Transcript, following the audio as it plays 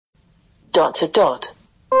dot to dot.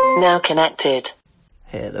 Now connected.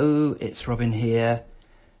 Hello, it's Robin here.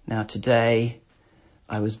 Now today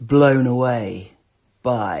I was blown away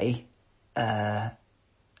by a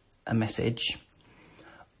message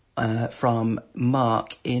from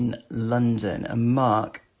Mark in London. And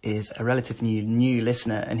Mark is a relatively new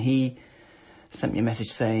listener, and he sent me a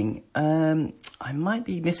message saying, I might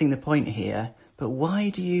be missing the point here, but why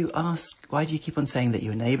do you keep on saying that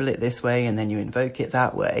you enable it this way and then you invoke it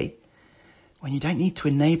that way? When you don't need to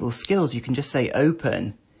enable skills, you can just say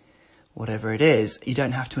open, whatever it is. You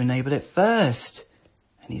don't have to enable it first.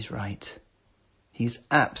 And he's right. He's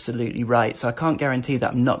absolutely right. So I can't guarantee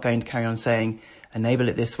that I'm not going to carry on saying enable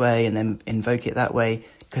it this way and then invoke it that way,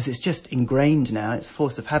 because it's just ingrained now. It's a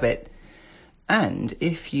force of habit. And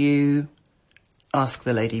if you ask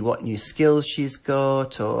the lady what new skills she's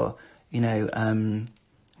got, or,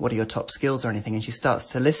 what are your top skills or anything, and she starts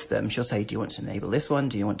to list them, she'll say, do you want to enable this one?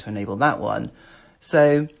 Do you want to enable that one?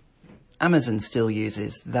 So Amazon still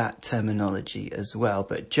uses that terminology as well.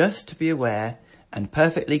 But just to be aware and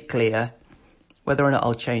perfectly clear, whether or not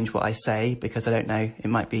I'll change what I say, because I don't know, it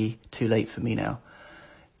might be too late for me now,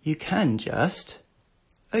 you can just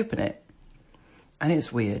open it. And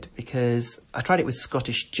it's weird because I tried it with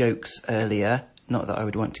Scottish jokes earlier. Not that I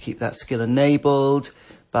would want to keep that skill enabled,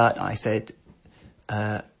 but I said,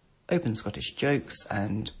 open Scottish jokes,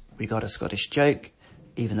 and we got a Scottish joke,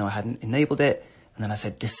 even though I hadn't enabled it. And then I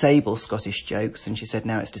said, disable Scottish jokes, and she said,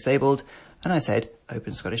 now it's disabled. And I said,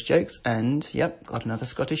 open Scottish jokes, and yep, got another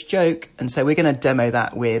Scottish joke. And so we're going to demo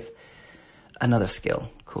that with another skill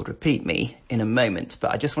called Repeat Me in a moment.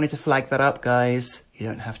 But I just wanted to flag that up, guys. You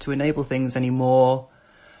don't have to enable things anymore.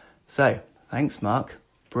 So thanks, Mark.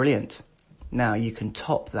 Brilliant. Now you can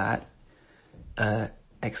top that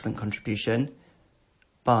excellent contribution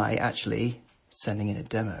by actually sending in a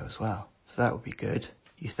demo as well. So that would be good.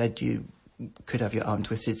 You said you could have your arm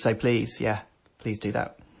twisted, so please do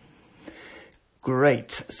that.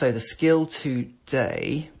 Great. So the skill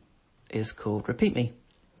today is called Repeat Me.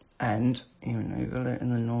 And you enable it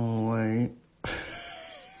in the normal way.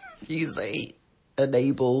 You say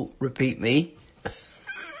enable Repeat Me.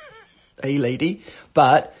 Hey lady,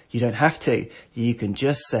 but you don't have to. You can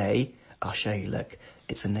just say, I'll show you, look,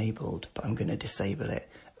 it's enabled, but I'm going to disable it.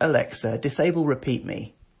 Alexa, disable Repeat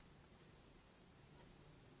Me.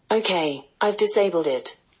 Okay, I've disabled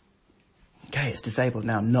it. Okay, it's disabled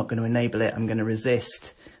now. I'm not going to enable it. I'm going to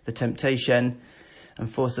resist the temptation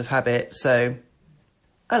and force of habit. So,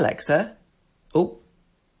 Alexa, oh,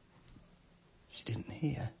 she didn't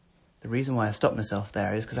hear. The reason why I stopped myself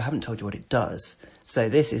there is because I haven't told you what it does. So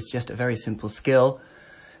this is just a very simple skill,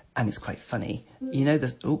 and it's quite funny. You know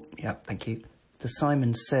this, oh, yeah, thank you. The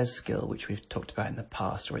Simon Says skill, which we've talked about in the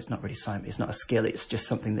past, or it's not really Simon, it's not a skill, it's just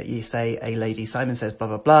something that you say, a lady, Simon says blah,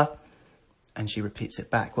 blah, blah, and she repeats it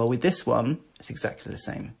back. Well, with this one, it's exactly the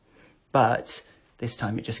same. But this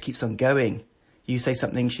time it just keeps on going. You say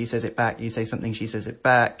something, she says it back, you say something, she says it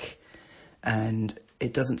back, and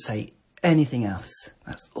it doesn't say anything else.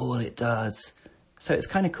 That's all it does. So it's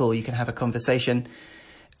kind of cool. You can have a conversation.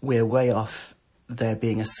 We're way off there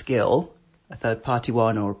being a skill, a third-party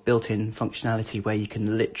one, or built-in functionality where you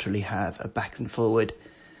can literally have a back and forward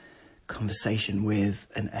conversation with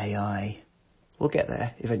an AI. We'll get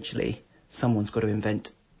there eventually. Someone's got to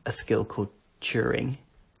invent a skill called Turing,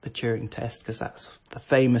 the Turing test, because that's the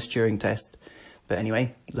famous Turing test. But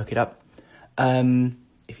anyway, look it up.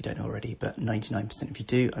 If you don't already, but 99% of you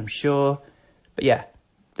do, I'm sure. But yeah,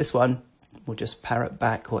 this one will just parrot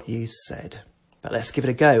back what you said. But let's give it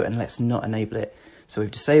a go, and let's not enable it. So we've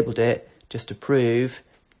disabled it just to prove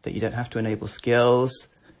that you don't have to enable skills.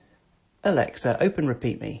 Alexa, open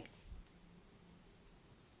Repeat Me.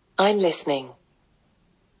 I'm listening.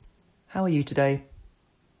 How are you today?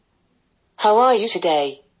 How are you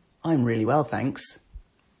today? I'm really well, thanks.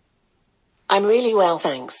 I'm really well,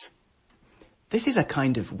 thanks. This is a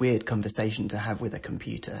kind of weird conversation to have with a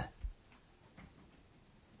computer.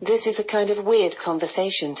 This is a kind of weird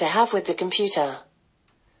conversation to have with the computer.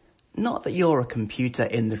 Not that you're a computer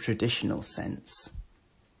in the traditional sense.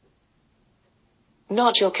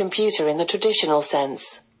 Not your computer in the traditional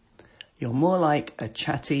sense. You're more like a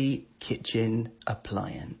chatty kitchen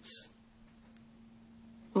appliance.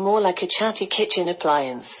 More like a chatty kitchen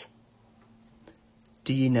appliance.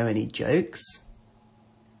 Do you know any jokes?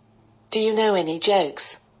 Do you know any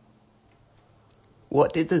jokes?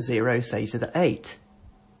 What did the 0 say to the 8?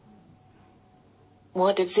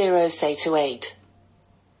 What did 0 say to 8?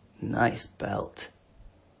 Nice belt.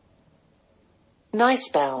 Nice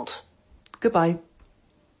belt. Goodbye.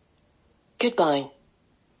 Goodbye.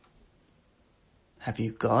 Have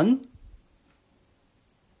you gone?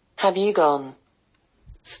 Have you gone?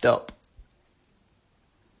 Stop.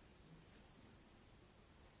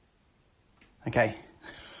 Okay.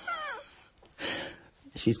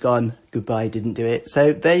 She's gone. Goodbye, didn't do it.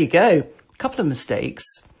 So there you go. A couple of mistakes.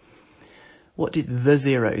 What did the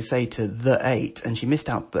 0 say to the 8? And she missed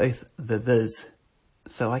out both the thes.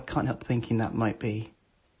 So I can't help thinking that might be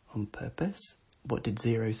on purpose. What did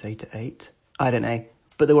 0 say to 8? I don't know.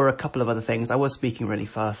 But there were a couple of other things. I was speaking really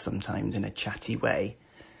fast sometimes in a chatty way.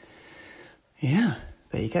 Yeah,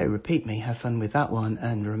 there you go. Repeat me. Have fun with that one.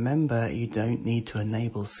 And remember, you don't need to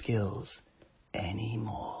enable skills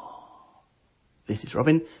anymore. This is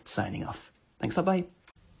Robin, signing off. Thanks, bye-bye.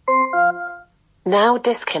 Now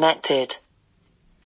disconnected.